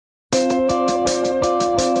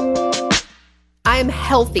am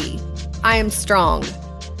healthy. I am strong.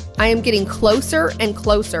 I am getting closer and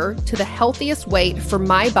closer to the healthiest weight for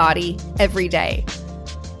my body every day.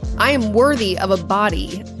 I am worthy of a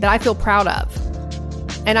body that I feel proud of.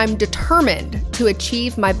 And I'm determined to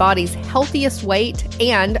achieve my body's healthiest weight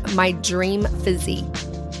and my dream physique.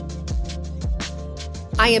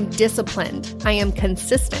 I am disciplined. I am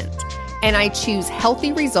consistent. And I choose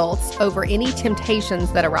healthy results over any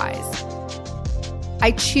temptations that arise. I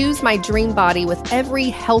choose my dream body with every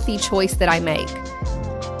healthy choice that I make.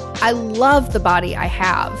 I love the body I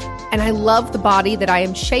have, and I love the body that I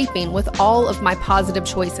am shaping with all of my positive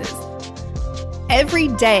choices. Every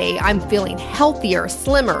day, I'm feeling healthier,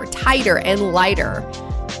 slimmer, tighter, and lighter.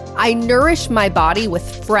 I nourish my body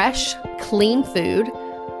with fresh, clean food.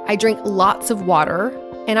 I drink lots of water,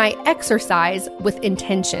 and I exercise with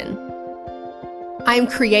intention. I am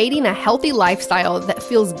creating a healthy lifestyle that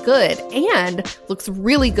feels good and looks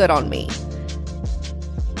really good on me.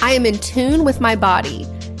 I am in tune with my body,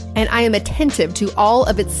 and I am attentive to all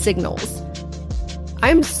of its signals. I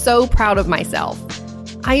am so proud of myself.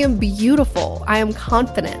 I am beautiful. I am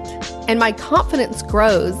confident. And my confidence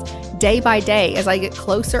grows day by day as I get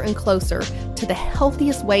closer and closer to the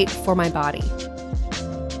healthiest weight for my body.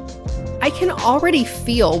 I can already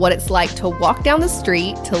feel what it's like to walk down the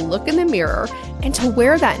street, to look in the mirror, and to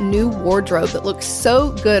wear that new wardrobe that looks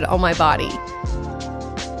so good on my body.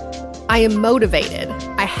 I am motivated.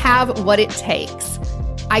 I have what it takes.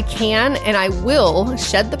 I can and I will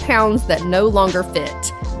shed the pounds that no longer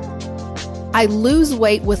fit. I lose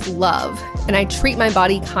weight with love, and I treat my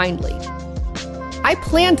body kindly. I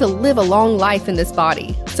plan to live a long life in this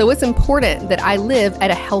body, so it's important that I live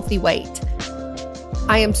at a healthy weight.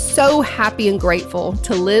 I am so happy and grateful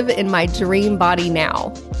to live in my dream body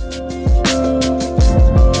now.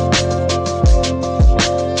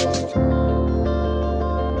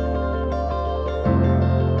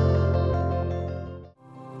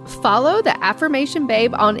 Follow the Affirmation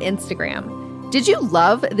Babe on Instagram. Did you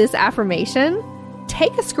love this affirmation?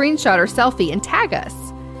 Take a screenshot or selfie and tag us.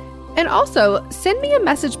 And also, send me a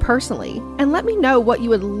message personally and let me know what you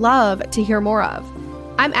would love to hear more of.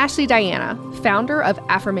 I'm Ashley Diana, founder of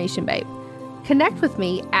Affirmation Babe. Connect with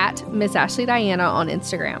me at Miss Ashley Diana on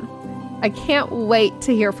Instagram. I can't wait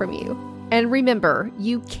to hear from you. And remember,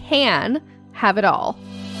 you can have it all.